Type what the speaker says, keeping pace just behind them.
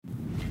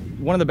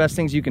one of the best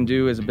things you can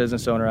do as a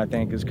business owner, I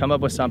think, is come up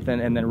with something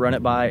and then run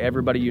it by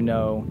everybody you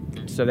know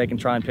so they can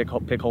try and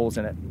pick holes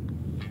in it.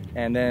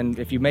 And then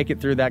if you make it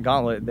through that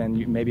gauntlet,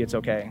 then maybe it's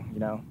okay, you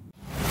know.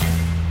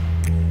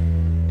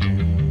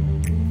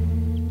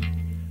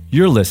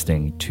 You're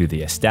listening to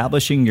the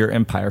Establishing Your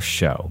Empire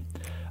Show,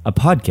 a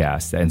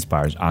podcast that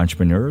inspires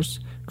entrepreneurs,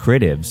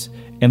 creatives,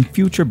 and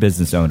future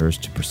business owners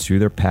to pursue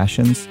their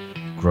passions,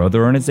 grow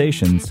their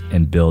organizations,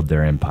 and build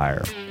their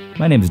empire.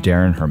 My name is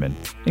Darren Herman,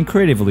 and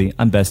creatively,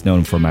 I'm best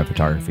known for my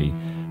photography,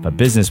 but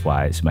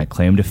business-wise, my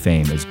claim to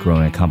fame is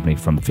growing a company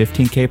from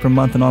 $15K per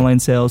month in online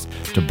sales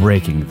to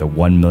breaking the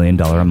 $1 million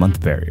a month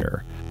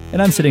barrier.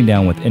 And I'm sitting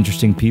down with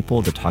interesting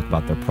people to talk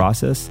about their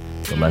process,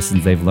 the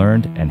lessons they've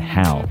learned, and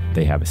how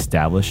they have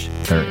established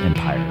their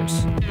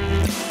empires.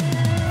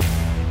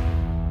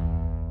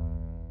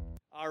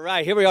 All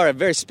right, here we are, a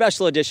very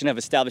special edition of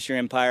Establish Your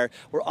Empire.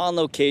 We're on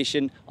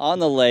location, on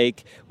the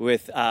lake,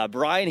 with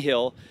Brian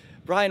Hill.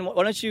 Brian,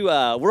 why don't you,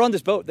 we're on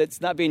this boat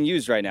that's not being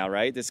used right now,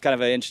 right? It's kind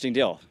of an interesting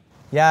deal.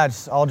 Yeah,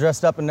 just all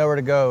dressed up and nowhere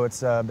to go. It's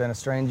been a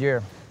strange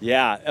year.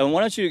 Yeah, and why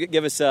don't you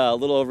give us a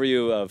little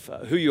overview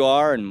of who you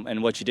are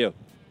and what you do?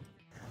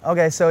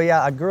 Okay, so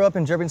yeah, I grew up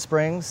in Dripping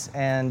Springs,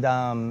 and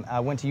I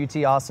went to UT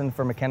Austin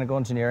for mechanical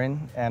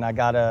engineering, and I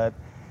got a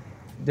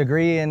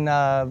degree in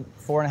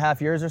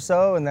 4.5 years or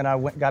so, and then I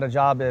got a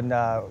job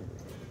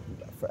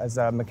as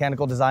a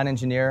mechanical design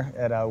engineer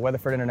at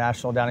Weatherford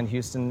International down in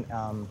Houston.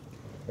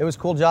 It was a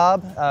cool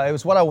job. It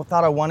was what I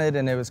thought I wanted,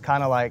 and it was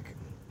kind of like,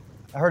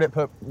 I heard it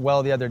put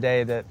well the other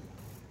day that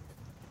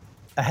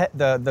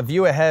the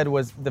view ahead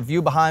was, the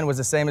view behind was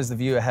the same as the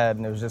view ahead,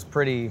 and it was just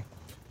pretty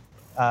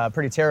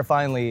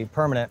terrifyingly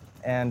permanent.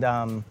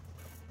 And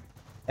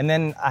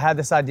then I had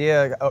this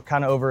idea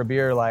kind of over a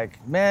beer,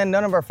 like, man,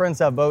 none of our friends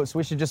have boats,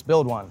 we should just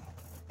build one.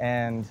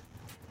 And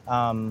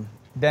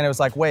then it was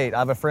like, wait, I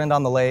have a friend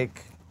on the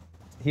lake.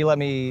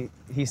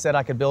 He said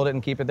I could build it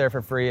and keep it there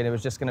for free, and it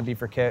was just gonna be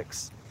for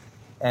kicks.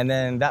 And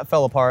then that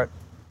fell apart.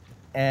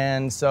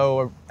 And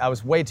so I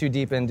was way too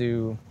deep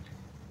into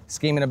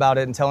scheming about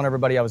it and telling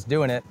everybody I was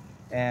doing it.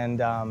 And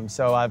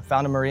so I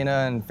found a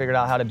marina and figured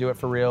out how to do it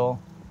for real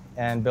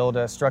and build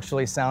a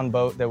structurally sound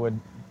boat that would,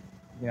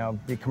 you know,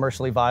 be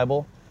commercially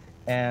viable.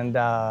 And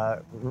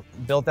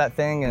built that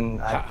thing.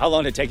 And how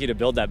long did it take you to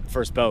build that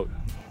first boat?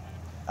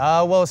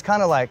 Well, it's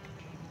kind of like,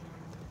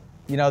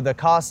 you know, the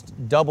cost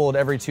doubled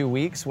every 2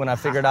 weeks when I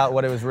figured out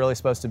what it was really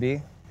supposed to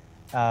be,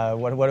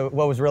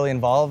 what was really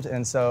involved.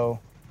 And so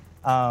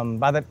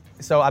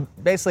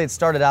basically it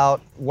started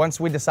out, once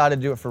we decided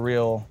to do it for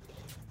real,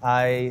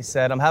 I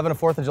said, I'm having a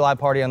 4th of July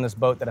party on this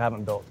boat that I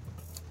haven't built.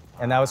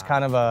 And that was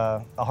kind of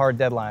a hard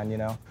deadline, you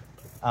know.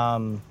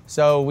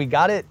 So we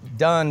got it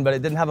done, but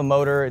it didn't have a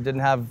motor. It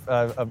didn't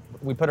have,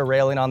 we put a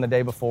railing on the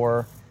day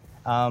before.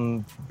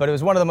 But it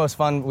was one of the most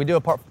fun. We do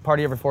a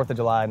party every 4th of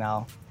July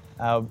now.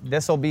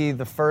 This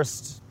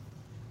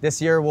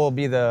year will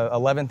be the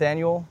 11th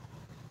annual,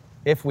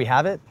 if we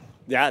have it.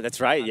 Yeah,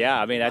 that's right. Yeah,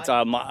 I mean, that's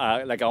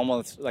like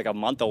almost like a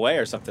month away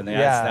or something.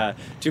 Yeah. It's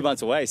 2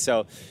 months away.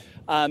 So,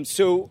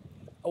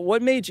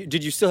 what made you?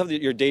 Did you still have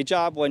your day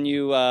job when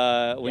you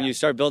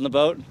started building the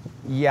boat?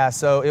 Yeah.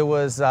 So it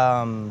was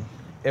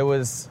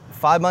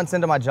 5 months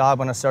into my job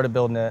when I started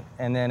building it,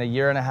 and then 1.5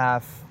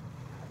 years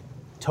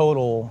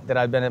total that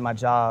I'd been at my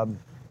job.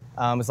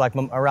 It was like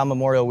around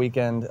Memorial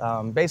Weekend.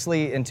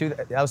 Basically,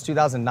 that was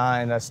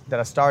 2009 that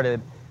I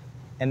started.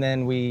 And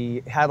then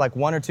we had like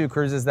 1 or 2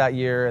 cruises that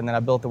year, and then I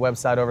built the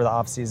website over the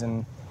off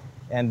season.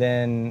 And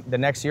then the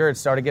next year it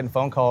started getting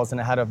phone calls, and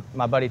I had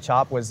my buddy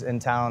Chop was in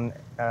town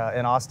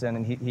in Austin,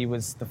 and he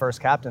was the first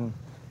captain.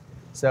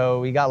 So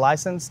we got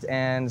licensed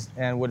and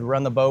would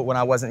run the boat when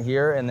I wasn't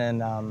here. And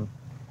then I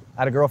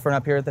had a girlfriend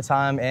up here at the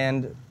time,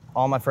 and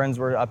all my friends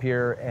were up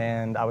here,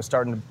 and I was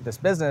starting this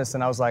business,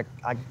 and I was like,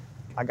 I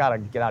gotta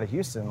get out of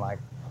Houston. Like,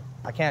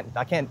 I can't,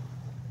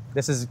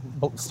 this is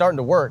starting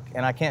to work,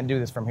 and I can't do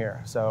this from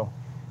here. So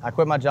I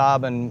quit my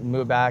job and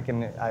moved back,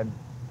 and I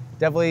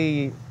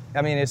definitely,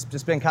 I mean, it's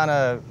just been kind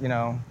of, you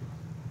know,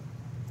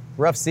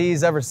 rough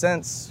seas ever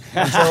since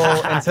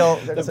until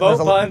the boat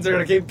puns are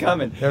gonna keep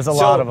coming. There's a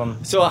lot of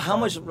them. So how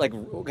much, like,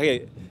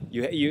 okay,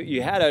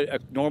 you had a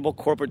normal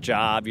corporate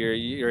job.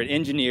 You're an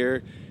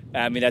engineer.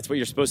 I mean, that's what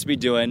you're supposed to be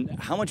doing.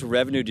 How much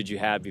revenue did you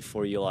have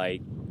before you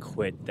like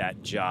quit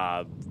that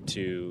job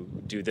to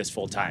do this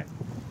full time?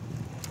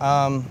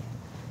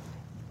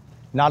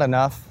 Not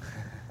enough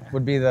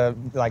would be the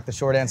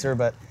short answer,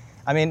 but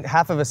I mean,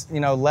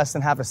 less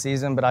than half a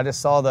season, but I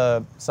just saw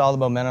the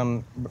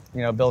momentum,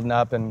 you know, building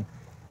up, and,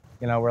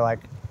 you know, we're like,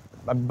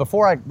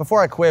 before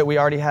I quit, we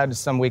already had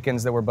some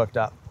weekends that were booked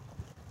up,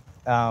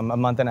 a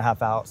month and a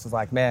half out. So it's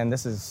like, man,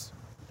 this is,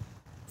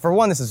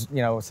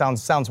 you know,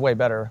 sounds way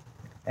better.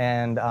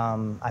 And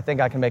I think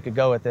I can make a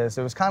go at this.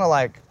 It was kind of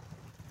like,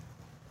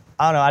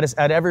 I don't know, I just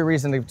had every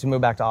reason to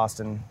move back to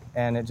Austin,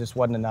 and it just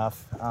wasn't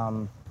enough.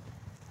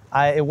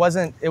 It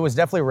was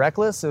definitely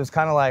reckless. It was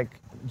kind of like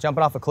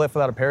jumping off a cliff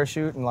without a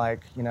parachute and,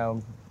 like, you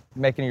know,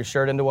 making your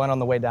shirt into one on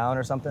the way down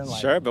or something.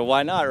 Sure, but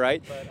why not,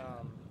 right?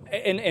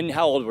 And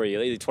how old were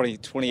you? 20,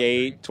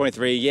 28,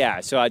 23?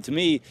 Yeah. So to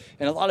me,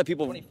 and a lot of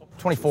people...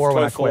 24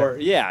 when I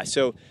quit. Yeah.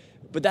 So,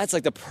 but that's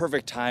like the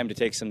perfect time to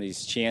take some of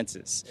these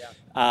chances.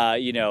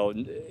 Yeah.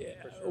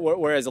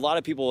 Whereas a lot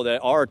of people that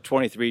are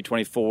 23,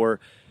 24,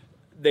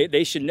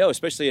 they should know,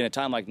 especially in a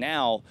time like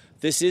now,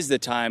 this is the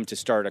time to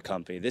start a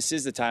company. This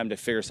is the time to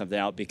figure something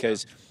out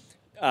because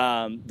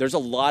there's a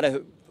lot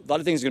of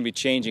things are going to be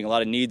changing. A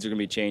lot of needs are going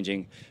to be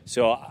changing.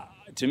 So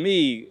to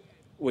me,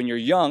 when you're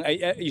young,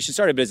 you should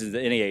start a business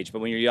at any age, but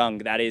when you're young,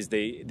 that is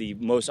the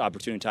most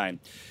opportune time.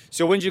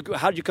 So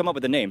how did you come up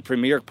with the name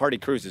Premier Party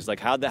Cruises? Like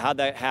how'd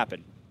that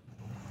happen?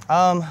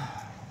 I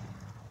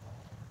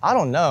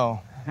don't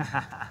know.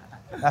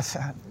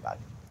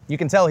 You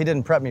can tell he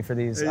didn't prep me for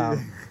these.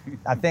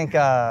 I think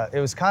it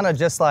was kind of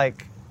just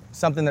like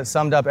something that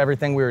summed up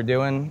everything we were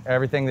doing,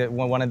 everything that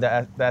we wanted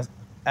the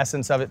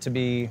essence of it to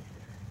be,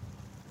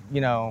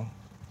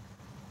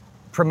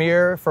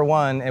 Premier for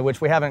one, in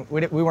which we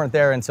weren't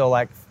there until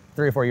like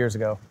 3 or 4 years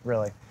ago,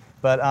 really.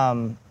 But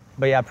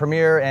yeah,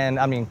 Premier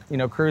and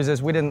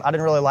cruises. I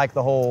didn't really like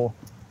the whole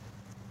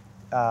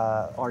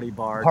party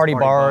barge,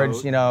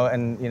 boat.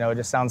 And it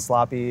just sounds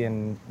sloppy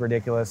and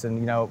ridiculous.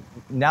 And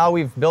now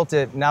we've built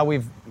it.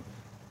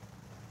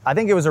 I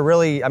think it was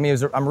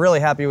I'm really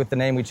happy with the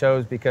name we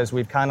chose because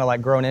we've kind of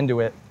like grown into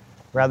it,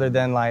 rather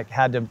than like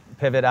had to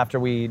pivot after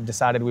we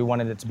decided we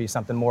wanted it to be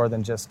something more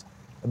than just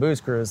a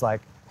booze cruise.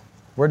 Like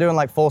we're doing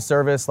like full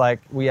service. Like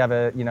we have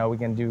we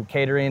can do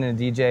catering and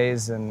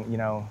DJs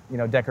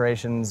and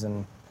decorations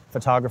and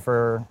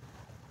photographer.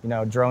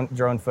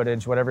 Drone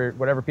footage,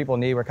 whatever people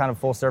need. We're kind of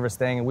full service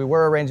thing, and we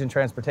were arranging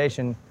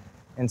transportation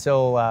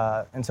until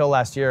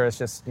last year. It's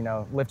just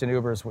Lyft and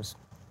Ubers was.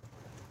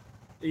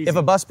 Easy. If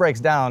a bus breaks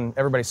down,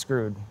 everybody's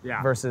screwed.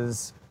 Yeah.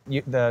 Versus a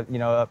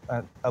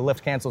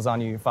Lyft cancels on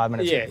you 5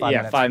 minutes.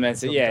 Yeah, 5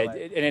 minutes. Yeah,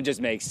 and it just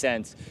makes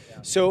sense. Yeah.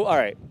 So all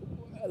right,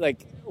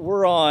 like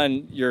we're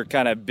on your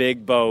kind of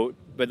big boat,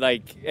 but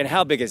and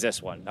how big is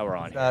this one that we're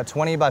on?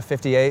 20 by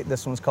 58.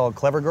 This one's called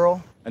Clever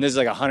Girl. And this is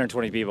like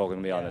 120 people going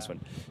to be on this one.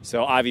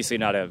 So obviously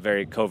not a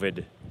very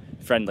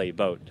COVID-friendly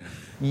boat.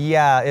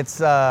 Yeah,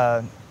 it's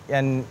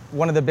and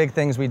one of the big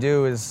things we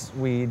do is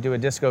we do a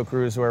disco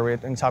cruise where we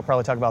can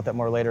probably talk about that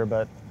more later.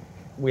 But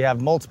we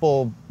have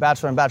multiple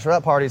bachelor and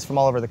bachelorette parties from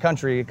all over the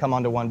country come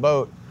onto one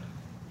boat,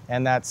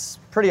 and that's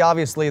pretty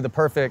obviously the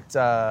perfect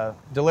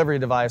delivery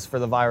device for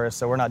the virus.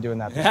 So we're not doing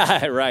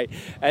that. Right.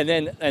 And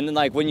then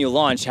like when you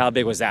launched, how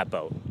big was that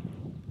boat?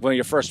 Well,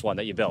 your first one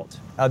that you built.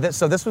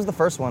 So this was the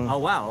first one. Oh,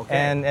 wow, okay.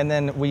 And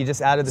then we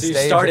just added the stage.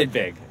 So you started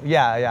big.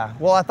 Yeah.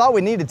 Well, I thought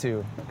we needed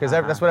to, because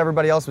that's what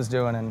everybody else was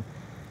doing. And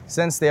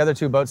since the other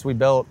two boats we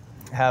built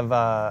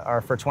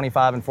are for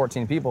 25 and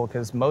 14 people,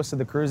 because most of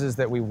the cruises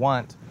that we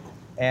want,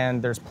 and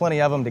there's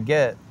plenty of them to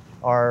get,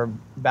 are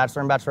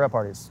bachelor and bachelorette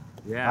parties.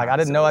 Yeah. Like I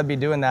didn't know I'd be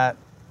doing that.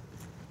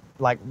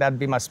 Like that'd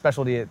be my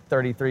specialty at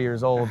 33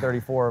 years old,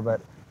 34,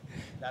 but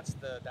that's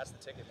the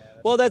ticket, man.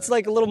 Well, that's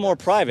like a little more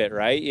private,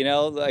 right?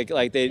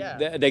 Like they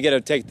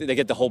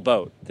get the whole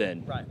boat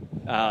then. Right.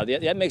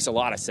 That makes a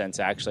lot of sense,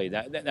 actually.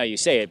 Now you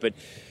say it, but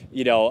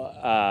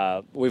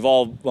we've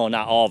all, well,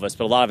 not all of us,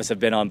 but a lot of us have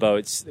been on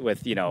boats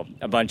with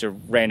a bunch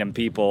of random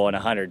people and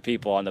 100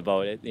 people on the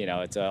boat.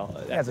 It's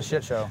a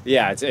shit show.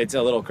 Yeah, it's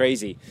a little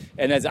crazy,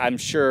 and that's, I'm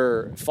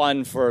sure,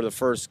 fun for the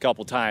first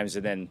couple times,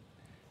 and then.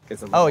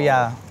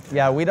 Yeah.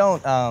 We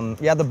don't.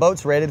 The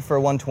boat's rated for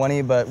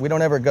 120, but we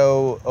don't ever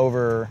go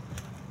over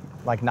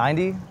like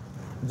 90,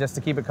 just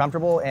to keep it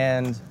comfortable.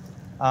 And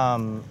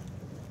for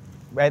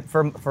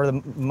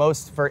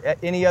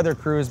any other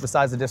cruise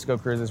besides the disco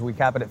cruises, we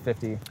cap it at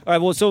 50. All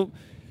right. Well, so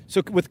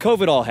with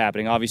COVID all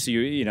happening,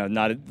 obviously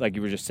not like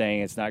you were just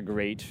saying, it's not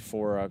great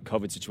for a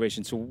COVID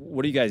situation. So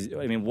what do you guys?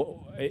 I mean,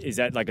 is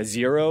that like a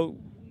zero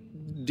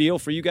deal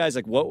for you guys?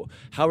 Like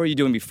how are you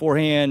doing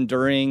beforehand,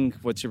 during?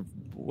 What's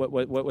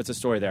the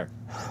story there?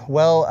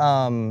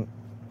 Well,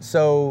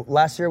 so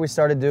last year we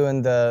started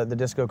doing the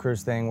disco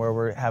cruise thing where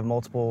we have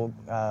multiple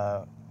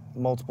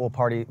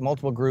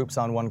groups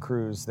on one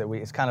cruise.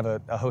 It's kind of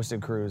a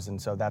hosted cruise,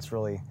 and so that's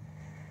really.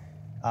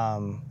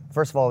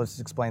 First of all, let's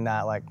explain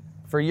that. Like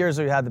for years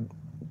we had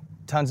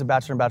tons of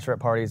bachelor and bachelorette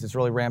parties. It's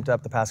really ramped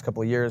up the past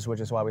couple of years, which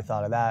is why we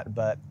thought of that.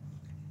 But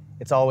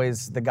it's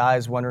always the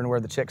guys wondering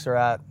where the chicks are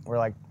at. We're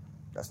like,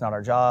 that's not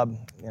our job.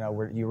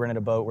 You rented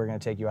a boat, we're going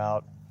to take you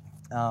out.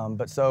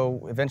 But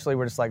so eventually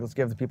we're just like, let's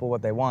give the people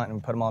what they want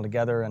and put them all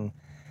together. And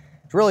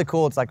it's really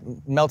cool. It's like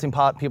melting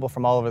pot people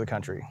from all over the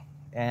country.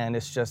 And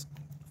it's just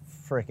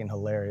freaking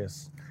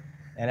hilarious.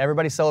 And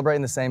everybody's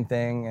celebrating the same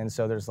thing. And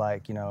so there's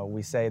like,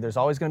 we say there's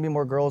always going to be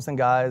more girls than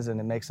guys, and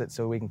it makes it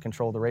so we can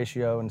control the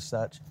ratio and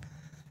such.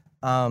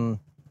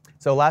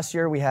 So last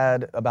year we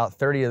had about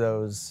 30 of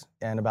those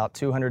and about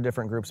 200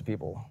 different groups of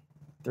people,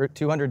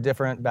 200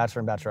 different bachelor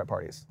and bachelorette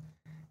parties.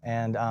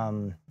 And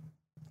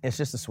it's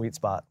just a sweet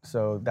spot.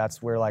 So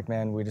that's where, like,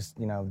 man, we just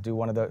do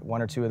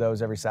one or two of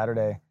those every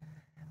Saturday.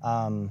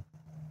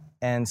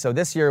 And so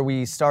this year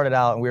we started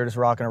out and we were just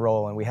rocking and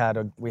rolling. We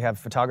have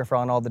photographer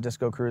on all the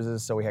disco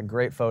cruises, so we had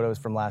great photos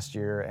from last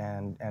year,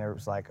 and it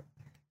was like,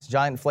 this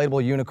giant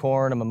inflatable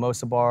unicorn, a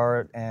mimosa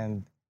bar,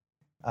 and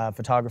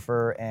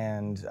photographer,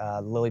 and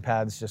lily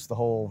pads, just the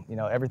whole,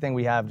 everything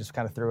we have, just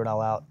kind of threw it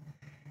all out.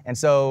 And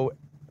so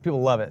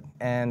people love it.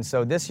 And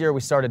so this year we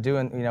started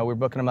doing, we're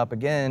booking them up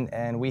again,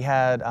 and we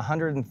had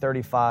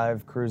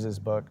 135 cruises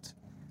booked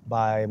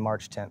by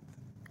March 10th.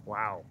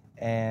 Wow.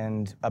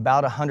 And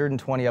about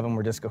 120 of them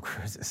were disco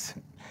cruises.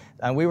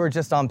 And we were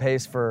just on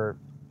pace for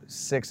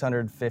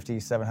 650,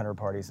 700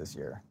 parties this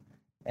year.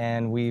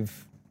 And we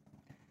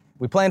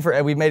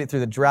made it through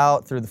the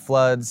drought, through the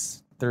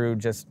floods, through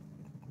just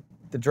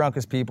the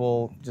drunkest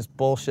people, just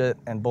bullshit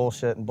and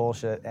bullshit and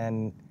bullshit.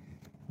 And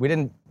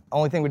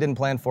only thing we didn't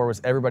plan for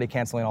was everybody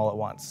canceling all at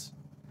once.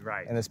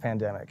 Right. In this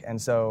pandemic.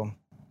 And so,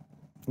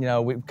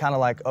 we kind of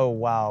like, oh,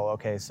 wow,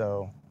 okay,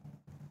 so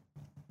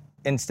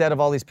instead of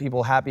all these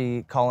people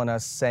happy calling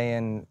us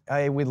saying,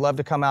 hey, we'd love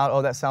to come out,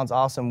 oh, that sounds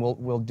awesome,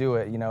 we'll do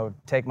it,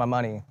 take my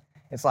money.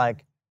 It's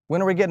like,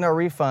 when are we getting our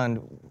refund?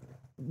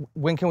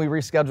 When can we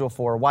reschedule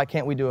for? Why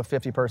can't we do a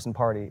 50-person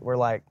party? We're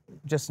like,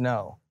 just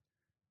no.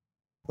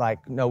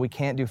 Like, no, we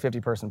can't do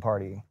 50-person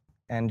party.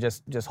 And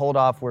just hold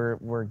off,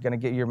 we're gonna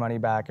get your money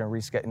back and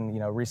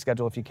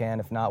reschedule if you can.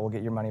 If not, we'll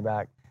get your money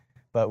back.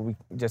 But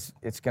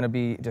it's gonna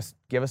be, just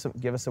give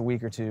us a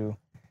week or two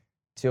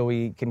till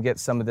we can get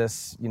some of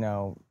this,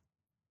 some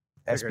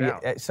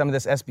of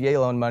this SBA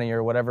loan money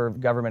or whatever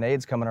government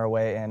aid's coming our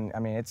way. And I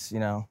mean, it's,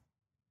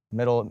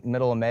 middle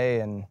of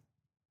May and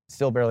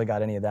still barely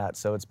got any of that.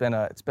 So it's been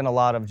a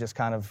lot of just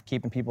kind of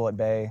keeping people at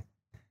bay.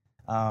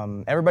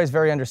 Everybody's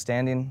very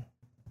understanding,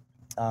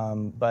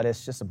 but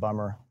it's just a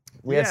bummer.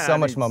 We had so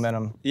much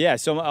momentum. Yeah,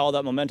 so all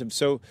that momentum.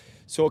 So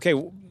okay,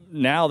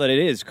 now that it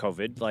is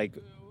COVID, like,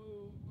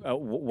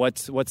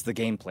 what's the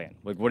game plan?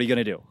 Like, what are you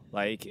gonna do?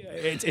 Like,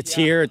 it's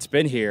here, it's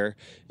been here,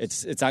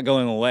 it's not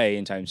going away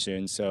anytime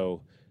soon.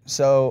 So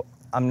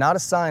I'm not a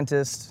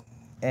scientist,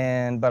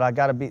 but I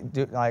gotta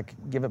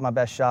give it my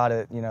best shot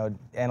at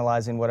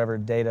analyzing whatever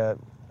data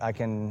I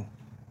can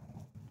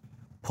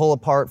pull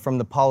apart from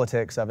the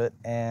politics of it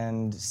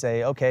and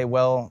say, okay,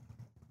 well,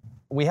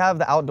 we have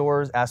the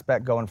outdoors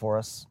aspect going for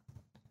us.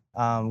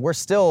 We're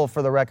still,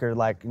 for the record,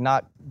 like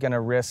not gonna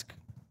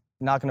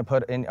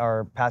put in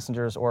our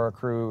passengers or our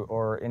crew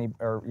or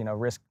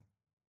risk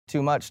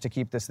too much to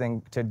keep this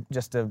thing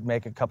to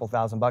make a couple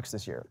 $1,000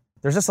 this year.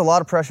 There's just a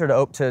lot of pressure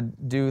to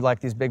do like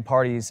these big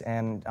parties,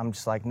 and I'm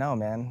just like, no,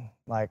 man.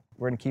 Like,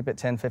 we're gonna keep it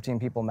 10, 15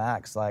 people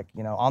max. Like,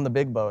 on the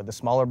big boat, the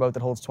smaller boat that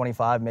holds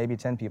 25, maybe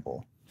 10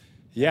 people.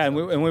 Yeah, and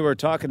we were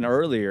talking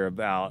earlier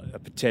about a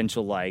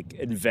potential like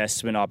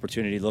investment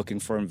opportunity, looking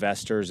for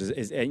investors.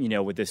 Is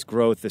with this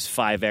growth, this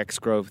 5x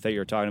growth that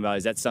you're talking about,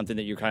 is that something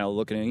that you're kind of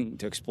looking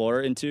to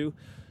explore into?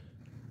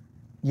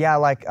 Yeah,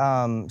 like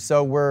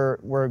so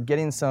we're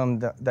getting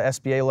the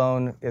SBA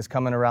loan is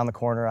coming around the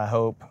corner, I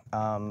hope.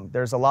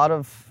 There's a lot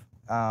of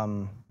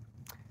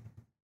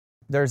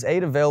there's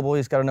aid available. You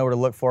just got to know where to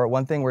look for it.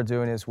 One thing we're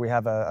doing is we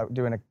have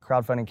doing a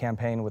crowdfunding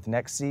campaign with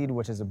NextSeed,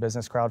 which is a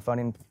business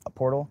crowdfunding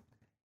portal.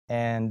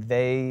 And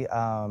they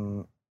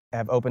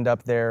have opened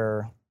up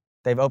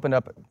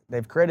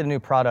they've created a new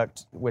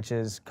product, which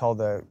is called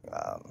the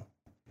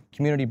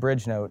Community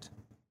Bridge Note,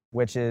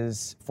 which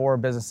is for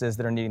businesses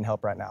that are needing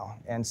help right now.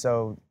 And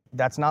so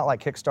that's not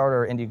like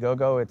Kickstarter or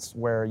Indiegogo. It's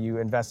where you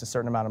invest a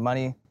certain amount of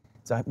money.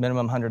 It's a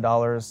minimum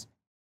 $100.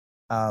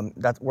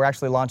 We're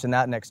actually launching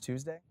that next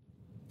Tuesday.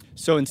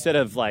 So instead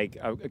of like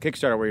a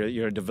Kickstarter where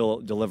you're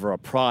deliver a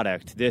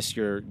product, this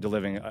you're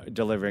delivering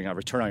a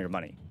return on your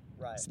money.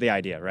 Right. It's the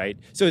idea, right?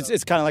 So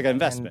it's kind of like an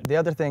investment. And the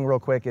other thing, real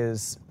quick,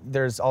 is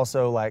there's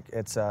also like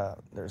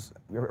there's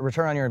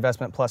return on your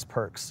investment plus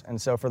perks.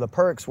 And so for the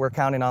perks, we're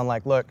counting on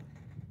like, look,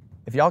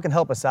 if y'all can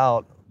help us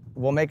out,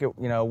 we'll make it.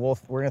 We're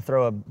gonna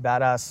throw a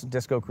badass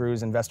disco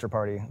cruise investor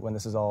party when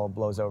this is all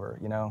blows over.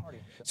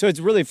 So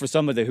it's really for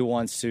somebody who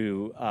wants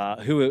to,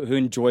 who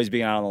enjoys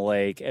being out on the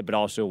lake, but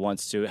also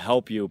wants to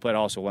help you, but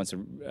also wants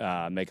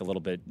to make a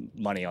little bit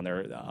money on their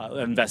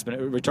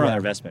return on their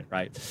investment,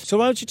 right? So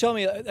why don't you tell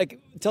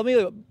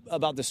me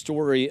about the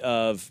story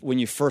of when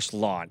you first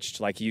launched?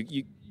 Like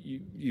you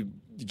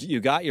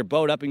got your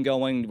boat up and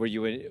going.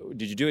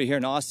 Did you do it here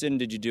in Austin?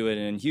 Did you do it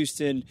in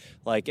Houston?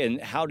 Like,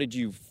 and how did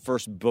you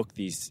first book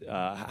these?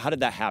 How did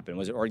that happen?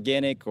 Was it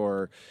organic,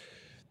 or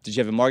did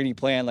you have a marketing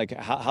plan? Like,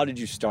 how did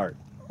you start?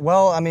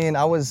 Well, I mean,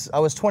 I was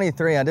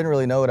 23. I didn't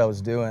really know what I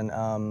was doing.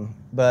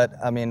 But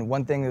I mean,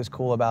 one thing that was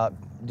cool about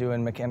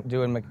doing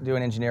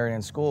engineering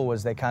in school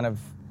was they kind of,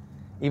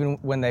 even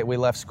when we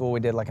left school, we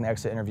did like an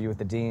exit interview with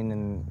the dean,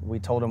 and we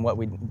told him what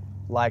we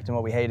liked and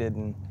what we hated,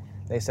 and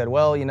they said,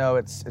 well,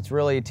 it's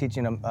really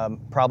teaching a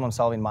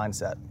problem-solving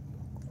mindset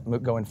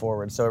going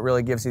forward. So it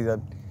really gave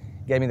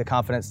me the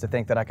confidence to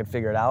think that I could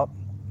figure it out.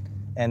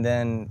 And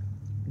then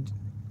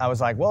I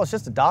was like, well, it's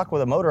just a dock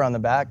with a motor on the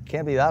back.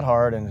 Can't be that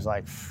hard. And it's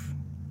like,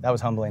 that was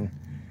humbling.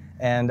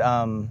 And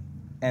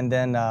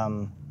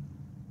then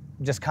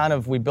just kind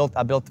of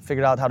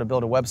figured out how to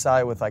build a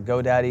website with like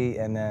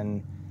GoDaddy, and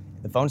then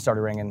the phone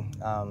started ringing.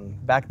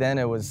 Back then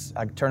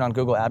I turned on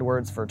Google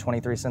AdWords for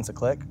 23 cents a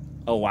click.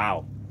 Oh,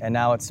 wow. And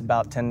now it's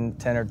about 10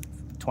 or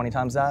 20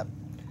 times that.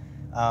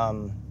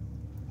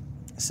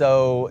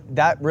 So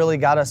that really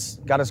got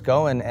us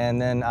going.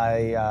 And then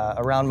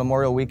around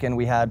Memorial Weekend,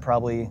 we had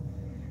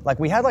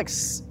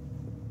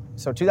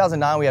so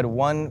 2009 we had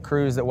one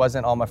cruise that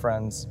wasn't all my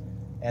friends,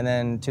 and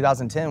then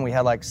 2010 we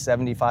had like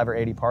 75 or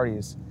 80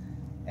 parties,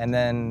 and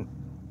then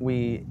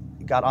we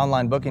got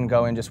online booking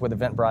going just with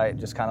Eventbrite,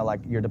 just kind of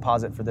like your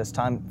deposit for this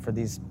time for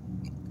these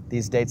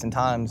dates and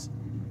times,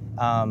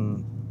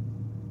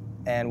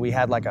 and we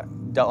had like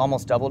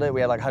almost doubled it. We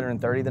had like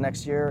 130 the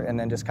next year, and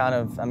then just kind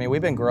of, I mean,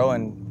 we've been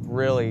growing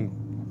really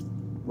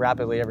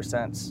rapidly ever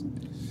since.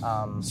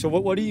 So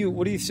what do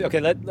you see? Okay,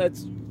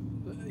 let's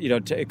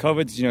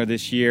COVID's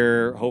this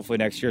year. Hopefully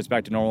next year it's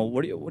back to normal.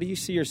 What do you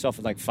see yourself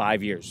in like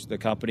 5 years? The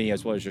company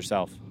as well as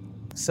yourself.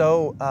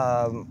 So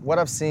what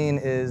I've seen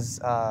is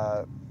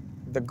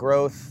the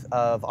growth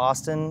of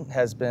Austin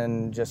has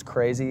been just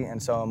crazy,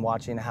 and so I'm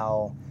watching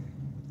how,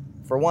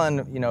 for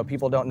one,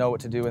 people don't know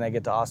what to do when they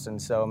get to Austin.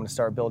 So I'm going to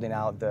start building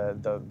out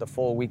the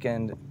full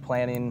weekend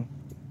planning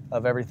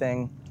of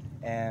everything,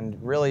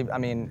 and really, I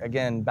mean,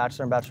 again,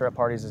 bachelor and bachelorette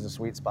parties is a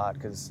sweet spot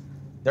because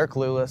they're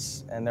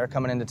clueless and they're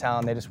coming into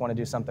town. They just want to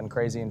do something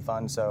crazy and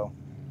fun. So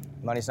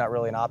money's not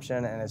really an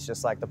option, and it's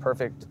just like the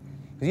perfect,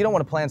 because you don't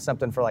want to plan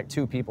something for like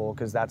 2 people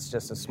because that's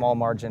just a small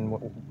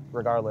margin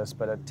regardless.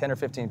 But at 10 or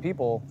 15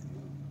 people,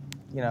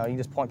 you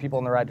just point people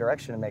in the right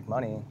direction and make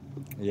money.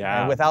 Yeah.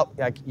 And without,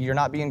 like, you're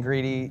not being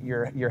greedy.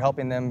 You're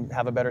helping them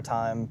have a better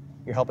time.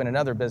 You're helping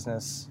another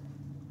business.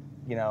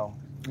 You're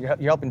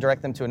helping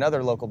direct them to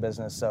another local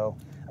business. So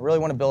I really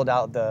want to build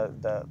out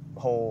the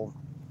whole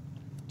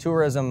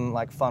tourism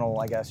like funnel,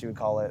 I guess you would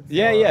call it.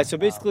 Yeah. So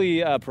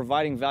basically,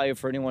 providing value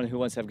for anyone who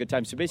wants to have a good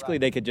time. So basically,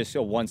 they could just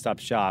go one-stop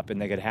shop,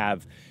 and they could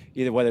have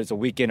either whether it's a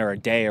weekend or a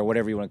day or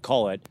whatever you want to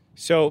call it.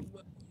 So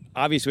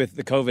obviously, with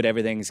the COVID,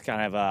 everything's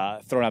kind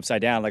of thrown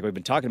upside down, like we've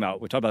been talking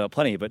about. We've talked about it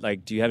plenty, but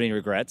like, do you have any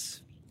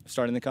regrets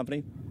starting the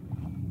company?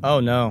 Oh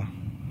no,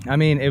 I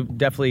mean, it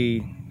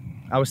definitely.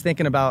 I was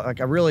thinking about, like,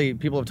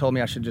 people have told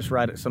me I should just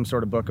write some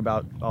sort of book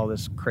about all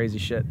this crazy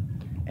shit,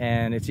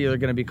 and it's either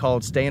going to be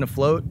called Staying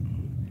Afloat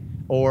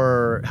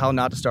or How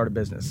Not to Start a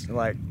Business,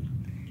 like,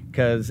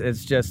 because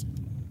it's just,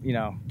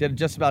 did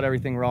just about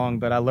everything wrong,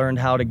 but I learned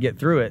how to get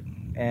through it.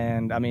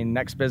 And I mean,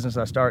 next business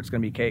I start is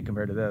going to be cake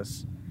compared to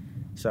this.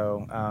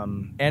 So,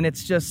 and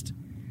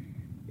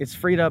it's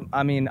freed up.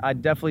 I mean, I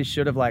definitely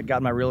should have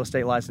got my real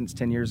estate license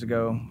 10 years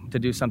ago to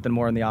do something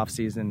more in the off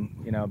season,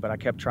 but I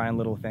kept trying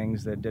little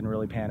things that didn't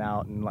really pan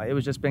out. And it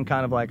was just been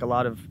kind of like a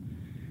lot of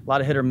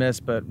hit or miss.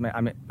 But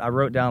I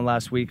wrote down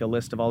last week a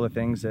list of all the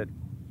things that,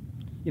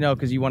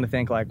 because you want to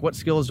think like, what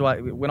skills do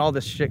when all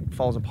this shit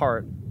falls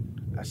apart,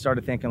 I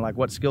started thinking like,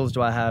 what skills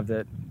do I have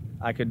that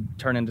I could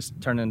turn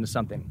into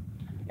something?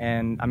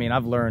 And I mean,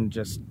 I've learned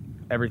just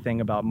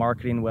everything about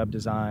marketing, web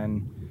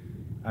design,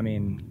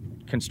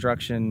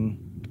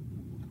 construction,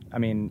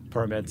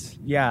 permits.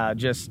 Yeah,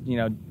 just,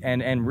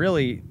 and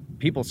really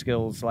people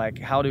skills, like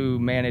how to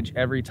manage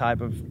every type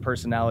of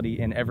personality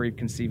in every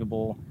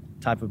conceivable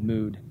type of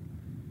mood.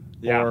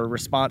 Yeah. Or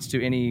response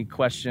to any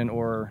question,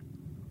 or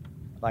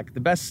like the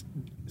best.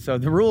 So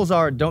the rules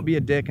are, don't be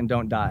a dick and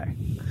don't die.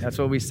 That's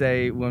what we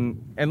say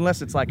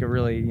unless it's like a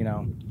really,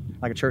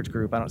 like a church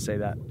group, I don't say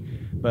that.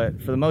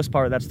 But for the most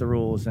part, that's the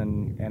rules.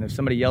 And if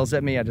somebody yells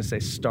at me, I just say,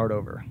 start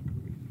over.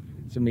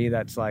 To me,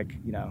 that's like,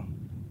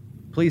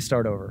 please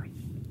start over.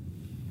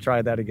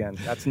 Try that again.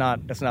 That's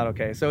not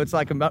okay. So it's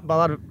like a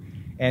lot of,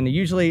 and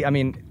usually,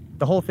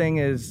 the whole thing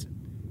is,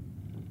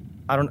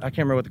 I can't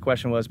remember what the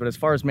question was, but as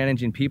far as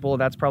managing people,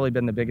 that's probably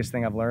been the biggest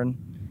thing I've learned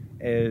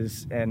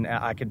I'm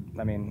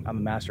a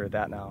master at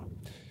that now.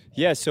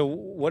 Yeah. So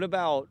what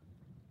about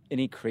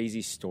any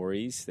crazy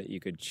stories that you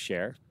could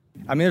share?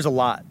 There's a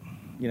lot,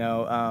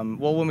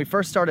 well, when we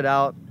first started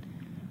out,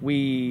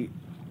 we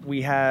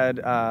had,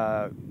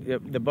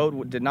 the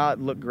boat did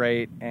not look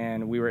great,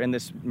 and we were in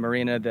this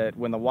marina that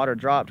when the water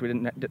dropped, we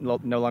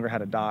no longer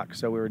had a dock.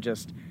 So we were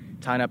just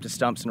tying up to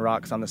stumps and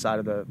rocks on the side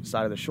of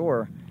the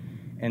shore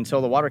until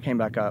the water came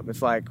back up.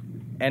 It's like,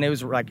 and it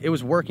was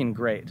working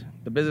great.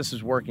 The business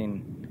was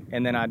working.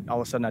 And then all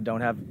of a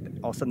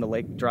sudden the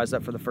lake dries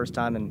up for the first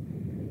time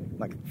in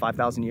like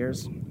 5,000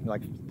 years,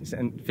 like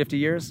in 50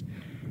 years.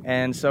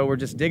 And so we're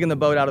just digging the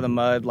boat out of the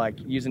mud, like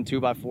using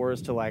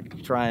 2x4s to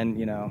like try and,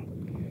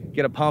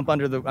 get a pump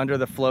under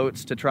the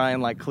floats to try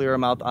and like clear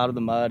them out of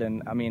the mud.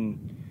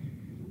 And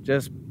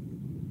just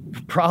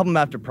problem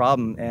after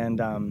problem. And,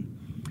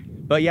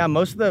 but yeah,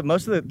 most of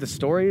the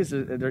stories,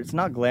 it's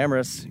not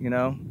glamorous,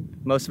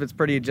 most of it's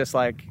pretty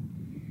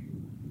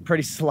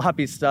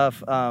sloppy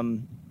stuff.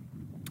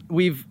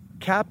 We've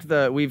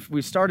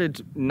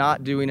started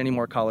not doing any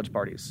more college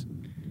parties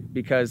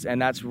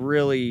and that's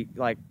really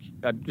like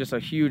just a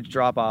huge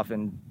drop off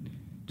and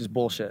just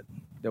bullshit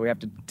that we have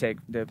to take,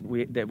 that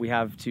we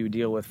have to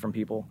deal with from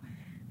people,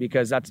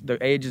 because the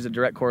age is a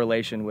direct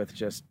correlation with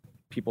just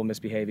people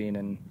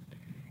misbehaving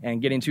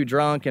and getting too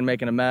drunk and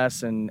making a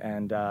mess and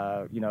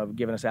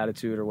giving us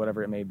attitude or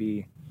whatever it may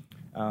be.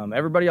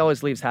 Everybody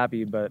always leaves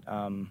happy, but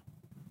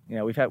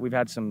we've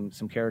had some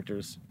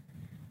characters.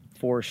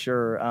 for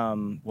sure.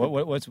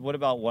 What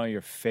about one of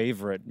your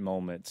favorite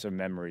moments or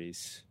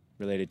memories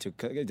related to?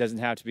 It doesn't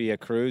have to be a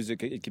cruise. It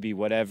could be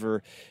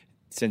whatever.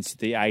 Since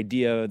the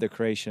idea of the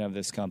creation of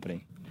this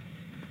company.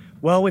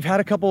 Well, we've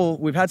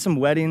had some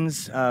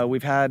weddings.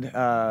 We've had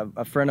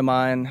a friend of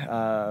mine,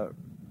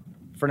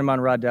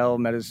 Rodell,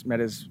 met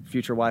his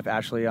future wife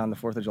Ashley on the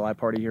 4th of July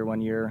party here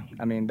one year.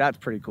 I mean, that's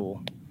pretty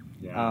cool.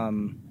 Yeah.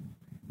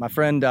 My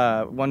friend,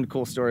 one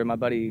cool story. My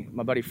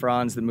buddy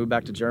Franz that moved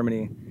back to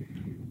Germany.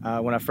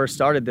 When I first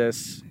started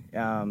this,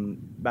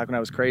 back when I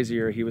was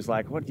crazier, he was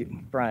like,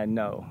 Brian,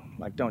 no,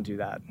 like, don't do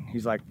that.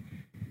 He's like,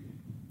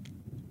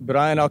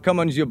 Brian, I'll come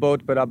on your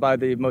boat, but I'll buy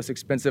the most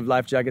expensive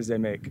life jackets they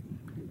make.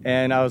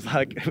 And I was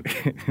like,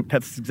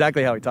 that's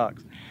exactly how he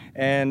talks.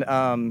 And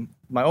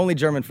my only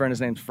German friend,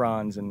 his name's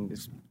Franz, and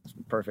it's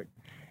perfect.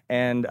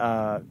 And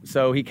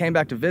so he came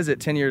back to visit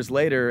 10 years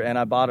later, and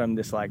I bought him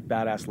this like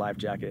badass life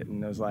jacket.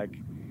 And it was like,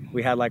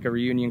 we had like a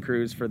reunion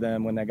cruise for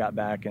them when they got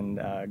back, and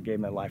gave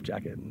him a life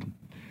jacket.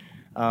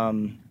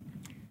 And,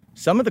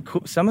 some of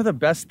the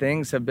best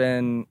things have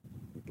been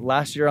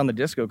last year on the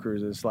disco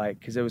cruises, like,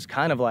 because it was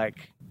kind of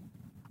like,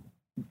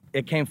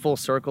 it came full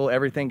circle.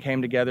 Everything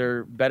came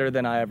together better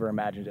than I ever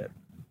imagined it.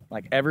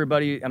 Like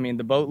everybody, I mean,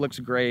 the boat looks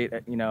great.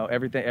 You know,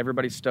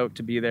 everybody's stoked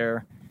to be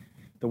there.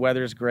 The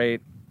weather's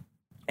great.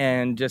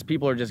 And just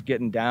people are just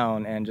getting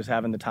down and just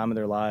having the time of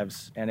their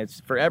lives. And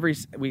it's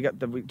we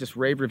just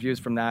rave reviews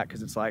from that,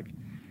 because it's like,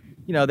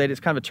 you know, it's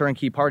kind of a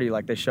turnkey party.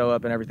 Like they show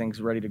up and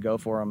everything's ready to go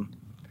for them.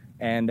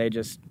 And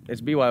it's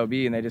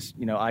BYOB, and they just,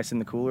 you know, ice in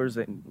the coolers,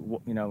 and,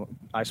 you know,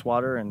 ice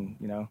water, and,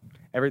 you know,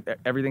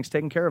 everything's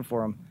taken care of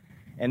for them.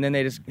 And then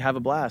they just have a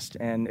blast,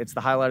 and it's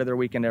the highlight of their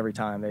weekend every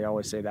time. They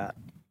always say that.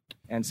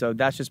 And so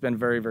that's just been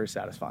very, very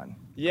satisfying.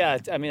 Yeah,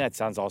 I mean, that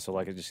sounds also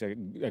like just a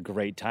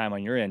great time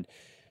on your end.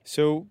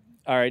 So,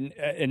 all right,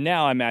 and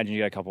now I imagine you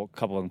got a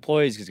couple of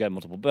employees, because you got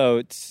multiple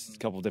boats, a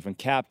couple of different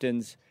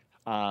captains.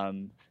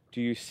 Do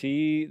you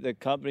see the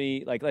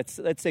company, like, let's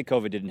say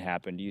COVID didn't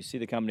happen, do you see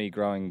the company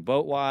growing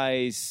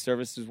boat-wise,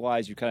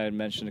 services-wise? You kind of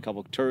mentioned a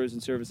couple of tourism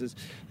services.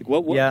 Like,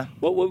 what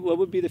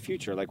would be the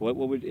future? Like, what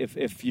would,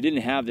 if you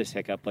didn't have this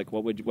hiccup, like,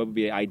 what would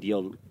be an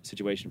ideal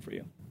situation for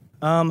you?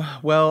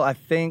 Well, I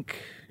think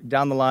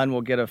down the line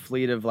we'll get a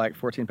fleet of like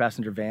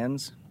 14-passenger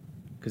vans,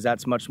 because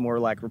that's much more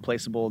like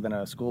replaceable than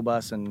a school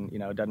bus, and, you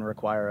know, it doesn't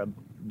require a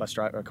bus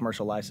driver, a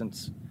commercial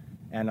license,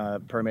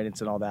 and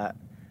permits and all that.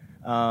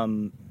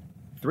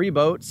 3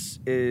 boats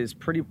is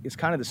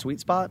kind of the sweet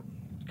spot,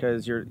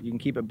 because you can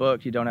keep it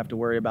booked. You don't have to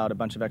worry about a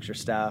bunch of extra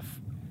staff.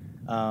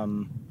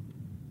 And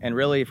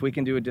really, if we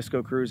can do a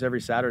disco cruise every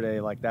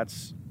Saturday, like that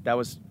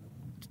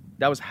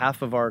was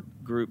half of our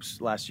groups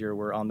last year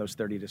were on those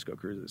 30 disco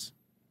cruises.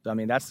 So, I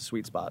mean, that's the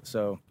sweet spot.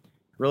 So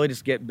really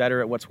just get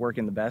better at what's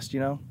working the best, you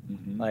know,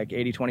 like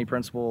 80-20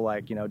 principle,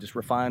 like, you know, just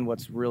refine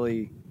what's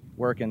really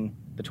working,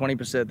 the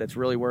 20% that's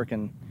really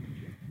working,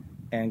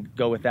 and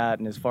go with that.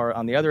 And as far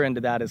on the other end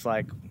of that is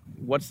like,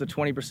 what's the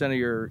 20% of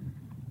your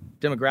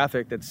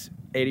demographic that's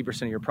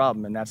 80% of your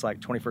problem? And that's like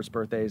 21st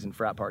birthdays and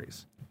frat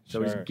parties. So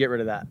we just get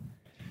rid of that.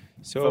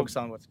 So focus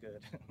on what's good.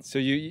 So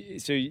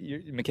you're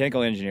a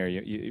mechanical engineer,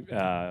 you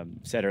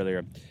said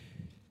earlier.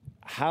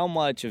 How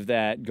much of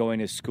that going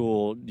to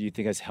school do you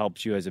think has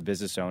helped you as a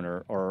business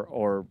owner,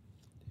 or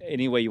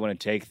any way you want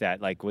to take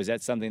that? Like, was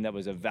that something that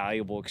was a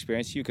valuable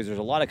experience to you? Because there's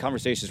a lot of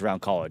conversations around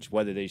college,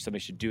 whether somebody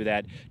should do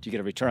that, do you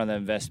get a return on the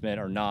investment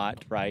or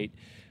not, right?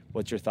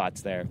 What's your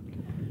thoughts there?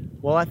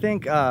 Well, I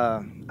think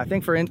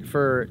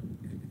for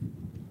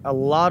a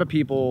lot of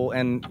people,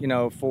 and, you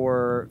know,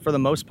 for the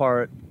most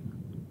part,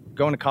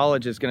 going to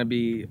college is going to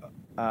be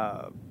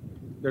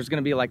there's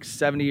going to be like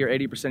 70 or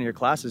 80% of your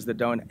classes that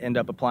don't end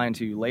up applying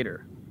to you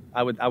later.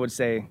 I would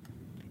say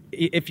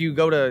if your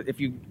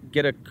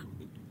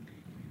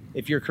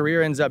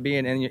career ends up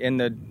being in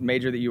the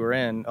major that you were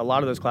in, a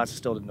lot of those classes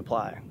still didn't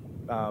apply.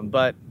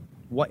 But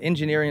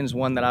engineering is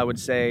one that I would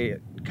say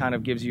kind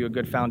of gives you a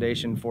good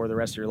foundation for the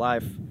rest of your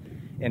life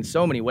in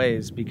so many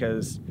ways,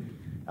 because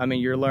I mean,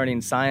 you're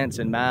learning science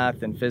and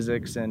math and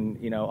physics, and,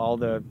 you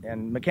know,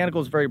 and mechanical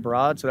is very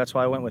broad, so that's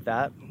why I went with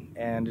that.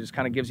 And it just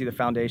kind of gives you the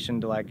foundation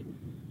to, like,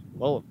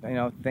 well, you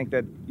know, think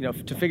that, you know,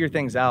 to figure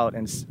things out.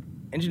 And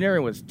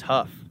engineering was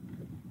tough.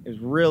 It was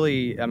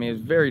really, I mean, it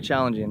was very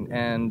challenging.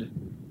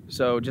 And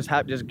so just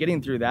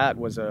getting through that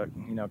was a,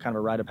 you know, kind of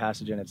a rite of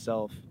passage in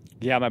itself.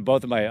 Yeah,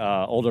 both of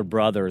my older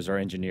brothers are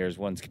engineers.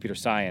 One's computer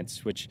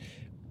science, which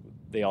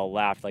they all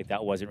laughed like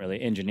that wasn't really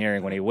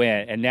engineering when he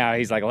went, and now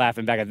he's like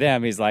laughing back at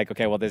them. He's like,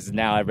 okay, well, this is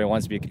now everybody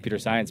wants to be a computer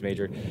science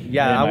major.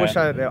 Yeah,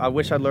 I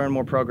wish I'd learned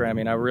more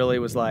programming. I really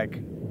was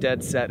like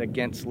dead set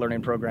against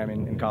learning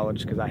programming in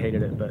college because I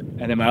hated it. But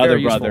and then my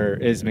other brother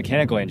is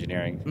mechanical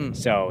engineering,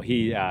 so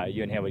he,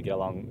 you and him would get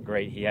along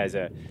great. He has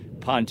a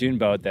pontoon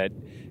boat that,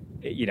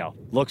 you know,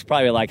 looks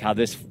probably like how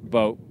this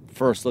boat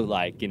first looked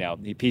like. You know,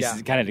 he pieces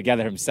it kind of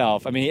together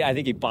himself. I mean, I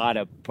think he bought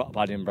a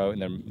pontoon boat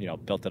and then, you know,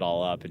 built it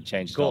all up and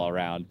changed it all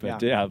around.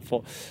 But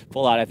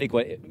full out. I think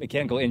what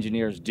mechanical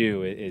engineers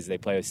do is they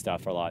play with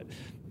stuff a lot.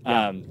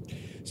 Yeah.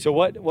 So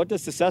what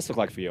does success look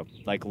like for you,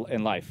 like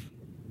in life?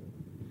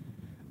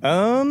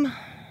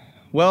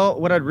 Well,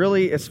 what I'd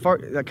really, as far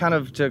kind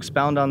of to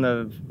expound on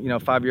the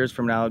 5 years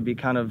from now, it'd be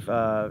kind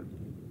of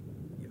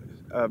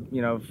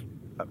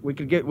we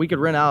could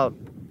rent out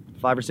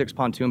 5 or 6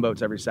 pontoon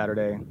boats every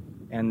Saturday,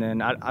 and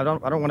then I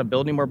don't want to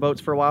build any more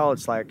boats for a while.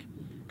 It's like,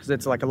 because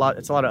it's like a lot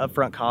of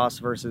upfront costs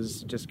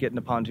versus just getting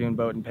a pontoon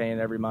boat and paying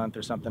every month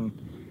or something.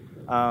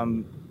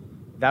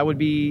 That would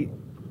be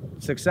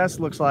success.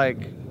 Looks like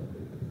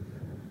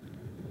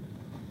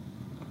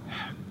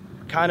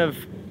kind of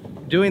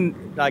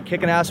doing, like,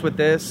 kicking ass with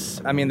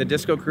this. I mean, the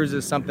disco cruise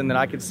is something that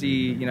I could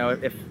see,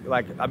 if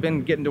like I've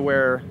been getting to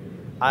where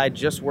I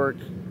just work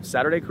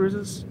Saturday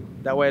cruises.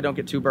 That way I don't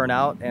get too burnt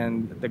out,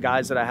 and the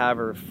guys that I have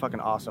are fucking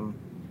awesome,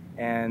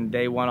 and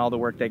they want all the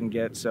work they can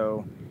get.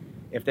 So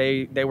if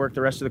they work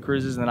the rest of the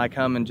cruises, and then I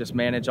come and just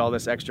manage all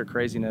this extra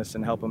craziness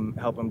and help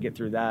them get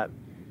through that.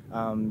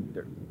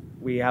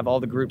 We have all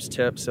the groups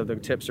tips, so the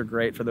tips are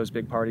great for those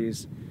big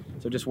parties.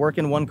 So just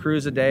working one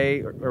cruise a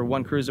day or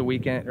one cruise a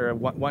weekend, or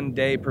one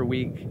day per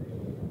week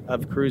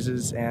of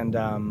cruises, and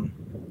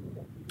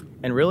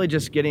really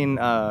just getting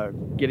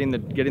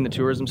the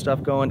tourism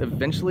stuff going.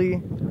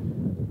 Eventually,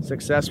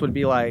 success would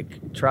be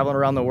like traveling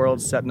around the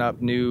world, setting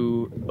up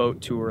new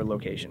boat tour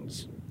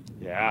locations.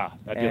 Yeah,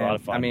 that'd be a lot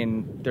of fun. I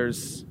mean,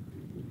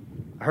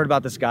 I heard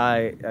about this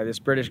guy, this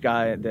British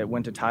guy that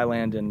went to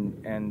Thailand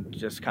and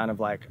just kind of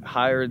like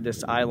hired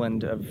these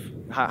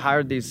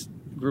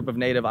group of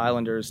native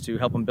islanders to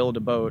help him build a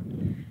boat,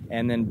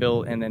 and then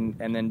build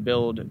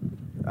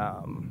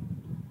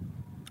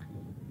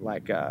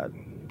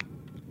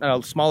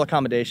small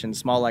accommodations,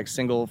 small like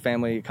single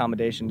family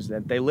accommodations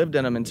that they lived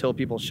in them until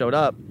people showed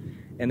up,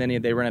 and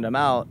then they rented them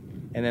out,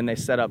 and then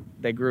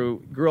they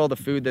grew all the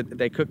food that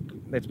they cook.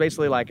 It's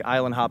basically like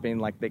island hopping,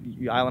 like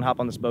you island hop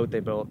on this boat they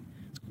built.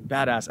 It's a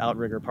badass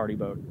outrigger party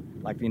boat,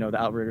 like the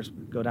outriggers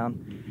go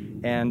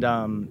down, and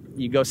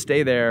you go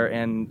stay there,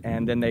 and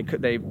then they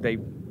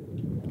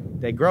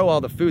grow all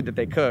the food that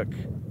they cook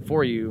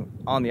for you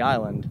on the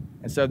island.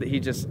 And so that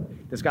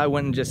this guy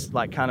went and just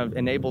like kind of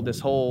enabled this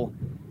whole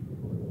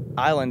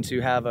island to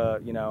have a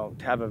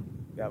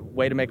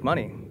way to make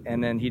money,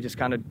 and then he just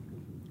kind of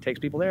takes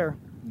people there.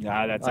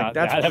 Nah,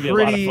 that'd be a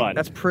lot of fun.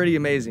 That's pretty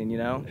amazing,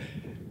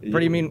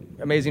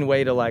 amazing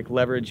way to like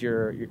leverage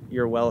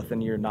your wealth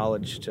and your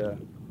knowledge to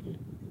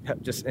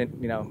just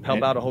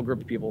help out a whole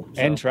group of people.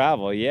 So. And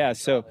travel, yeah.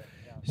 So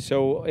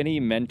any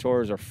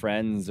mentors or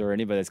friends or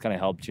anybody that's kind of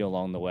helped you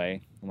along the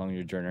way, along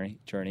your journey?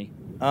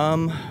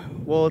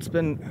 Well,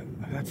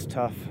 that's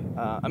tough.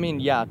 I mean,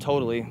 yeah,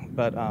 totally.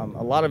 But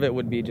a lot of it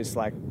would be just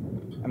like,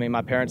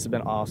 my parents have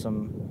been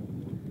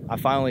awesome. I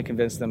finally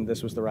convinced them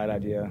this was the right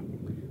idea.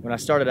 When I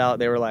started out,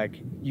 they were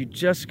like, "You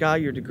just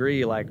got your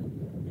degree." Like,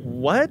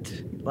 what?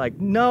 Like,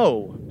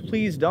 no,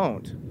 please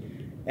don't.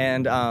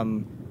 And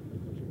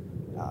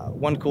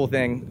one cool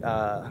thing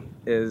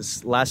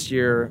is last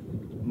year,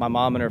 my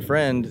mom and her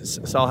friend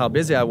saw how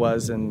busy I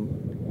was,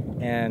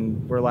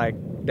 and were like,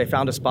 they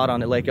found a spot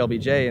on at Lake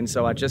LBJ, and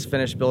so I just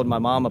finished building my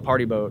mom a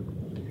party boat,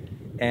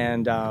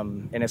 and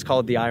it's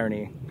called The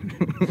Irony.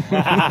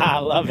 I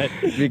love it.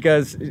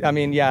 Because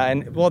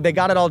they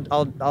got it all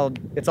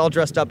it's all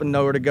dressed up and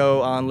nowhere to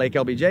go on Lake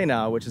LBJ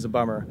now, which is a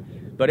bummer,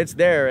 but it's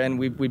there. And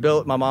we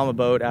built my mom a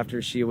boat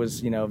after she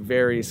was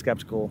very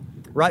skeptical,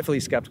 rightfully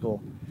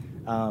skeptical,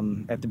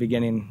 at the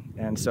beginning,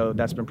 and so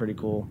that's been pretty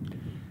cool.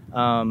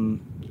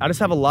 I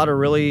just have a lot of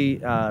really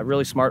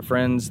smart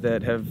friends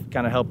that have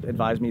kind of helped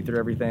advise me through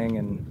everything,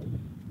 and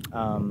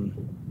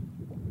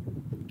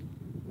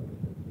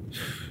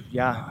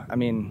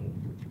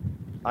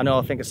I know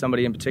I'll think of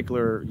somebody in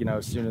particular,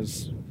 as soon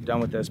as done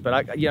with this.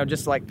 But I,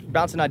 just like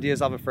bouncing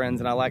ideas off of friends,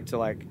 and I like to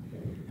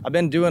I've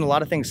been doing a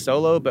lot of things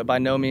solo, but by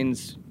no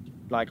means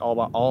like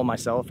all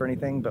myself or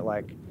anything. But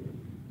like,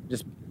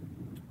 just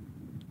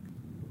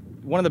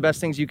one of the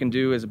best things you can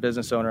do as a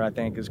business owner, I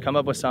think, is come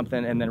up with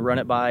something and then run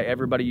it by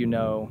everybody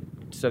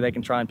so they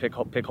can try and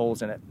pick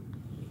holes in it.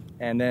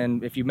 And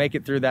then if you make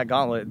it through that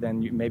gauntlet,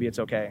 then maybe it's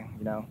okay.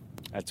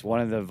 That's one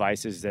of the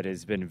vices that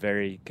has been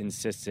very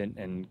consistent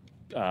and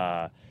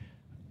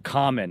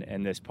common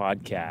in this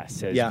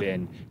podcast has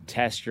been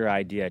test your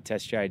idea.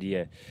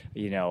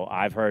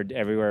 I've heard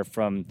everywhere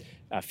from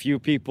a few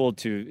people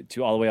to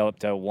all the way up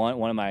to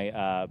one of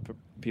my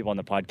people on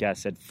the podcast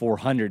said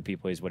 400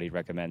 people is what he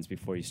recommends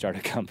before you start a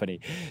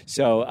company.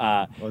 So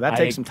that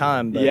takes some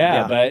time.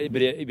 But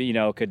but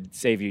it could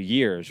save you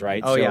years,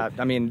 right? Oh, yeah.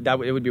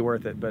 It would be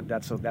worth it, but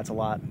that's a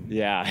lot.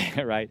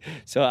 Yeah, right.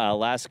 So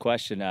last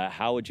question,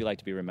 how would you like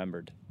to be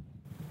remembered?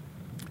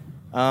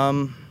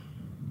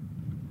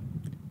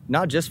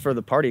 Not just for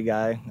the party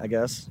guy, I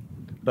guess,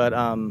 but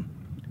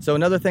so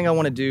another thing I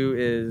want to do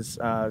is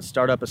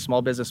start up a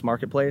small business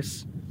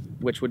marketplace,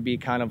 which would be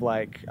kind of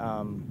like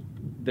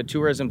the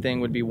tourism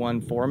thing would be one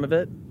form of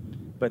it,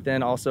 but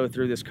then also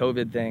through this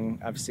COVID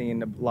thing, I've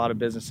seen a lot of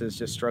businesses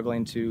just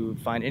struggling to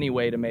find any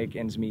way to make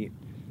ends meet,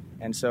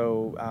 and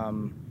so I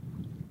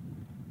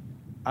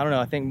don't know.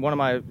 I think one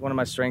of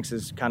my strengths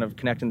is kind of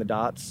connecting the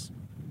dots,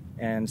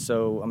 and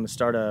so I'm gonna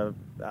start I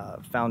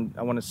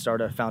want to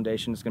start a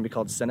foundation. It's gonna be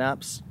called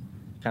Synapse.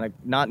 kind of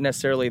not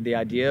necessarily the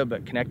idea,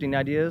 but connecting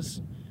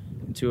ideas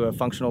into a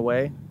functional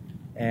way,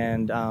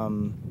 and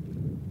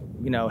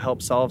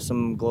help solve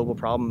some global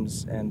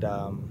problems. And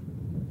kind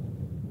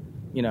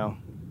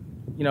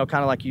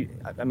of like you.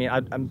 I mean,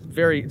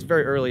 it's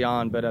very early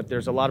on, but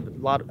there's a lot.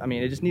 I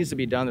mean, it just needs to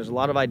be done. There's a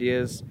lot of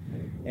ideas,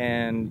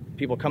 and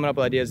people coming up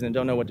with ideas and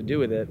don't know what to do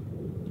with it.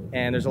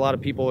 And there's a lot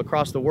of people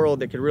across the world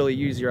that could really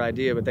use your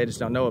idea, but they just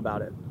don't know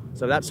about it.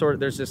 So that's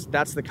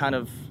the kind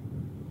of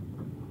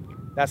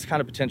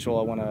potential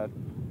I want to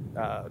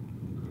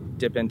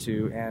dip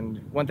into.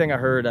 And one thing I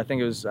heard, I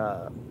think it was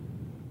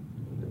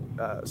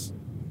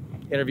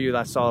interview that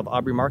I saw of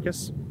Aubrey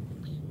Marcus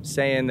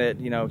saying that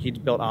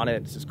he'd built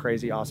Onnit. It's this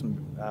crazy,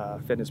 awesome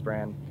fitness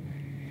brand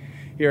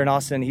here in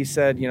Austin. He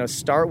said,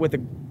 start with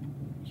a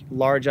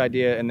large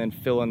idea and then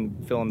fill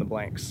in the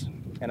blanks.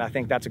 And I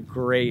think that's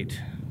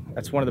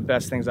one of the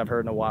best things I've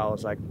heard in a while.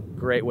 Is like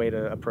great way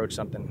to approach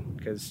something,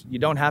 because you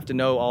don't have to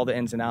know all the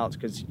ins and outs,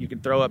 because you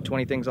could throw up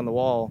 20 things on the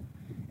wall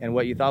and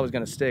what you thought was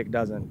going to stick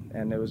doesn't,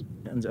 and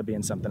ends up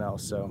being something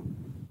else. So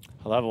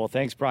I love it. Well,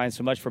 thanks, Brian,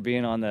 so much for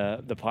being on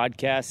the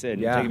podcast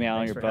and taking me out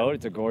on your boat.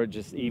 It's a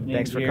gorgeous evening.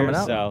 Thanks for here, coming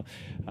out. So,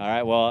 all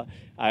right. Well,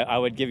 I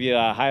would give you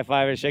a high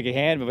five and shake a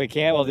hand, but we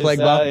can't. We'll just Plague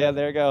Bob. yeah,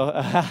 there you go.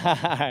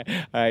 All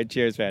right.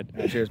 Cheers, man.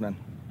 Cheers, man.